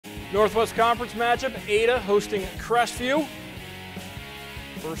Northwest Conference matchup, Ada hosting Crestview.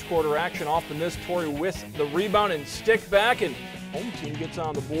 First quarter action off the miss. Torrey with the rebound and stick back, and home team gets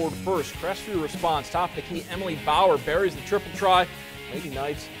on the board first. Crestview responds. Top of the key, Emily Bauer buries the triple try. Lady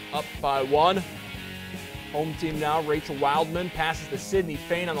Knights up by 1. Home team now, Rachel Wildman passes to Sydney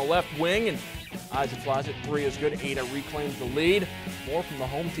Fain on the left wing, and Isaac flies it. 3 is good. Ada reclaims the lead. More from the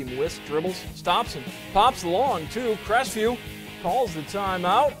home team. List dribbles, stops, and pops along too. Crestview calls the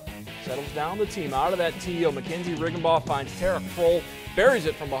timeout. Settles down the team out of that TO. Mackenzie Riggenbaugh finds Tara Kroll, buries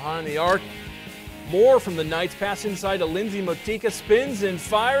it from behind the arc. More from the Knights. Pass inside to Lindsay Motika, spins and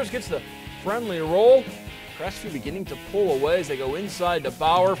fires, gets the friendly roll. Crestview beginning to pull away as they go inside to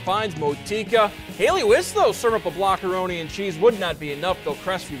Bauer, finds Motika. Haley Wiss, though, serve up a blockeroni and cheese. Would not be enough, though.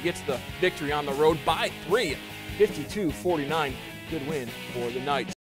 Crestview gets the victory on the road by 3, 52-49. Good win for the Knights.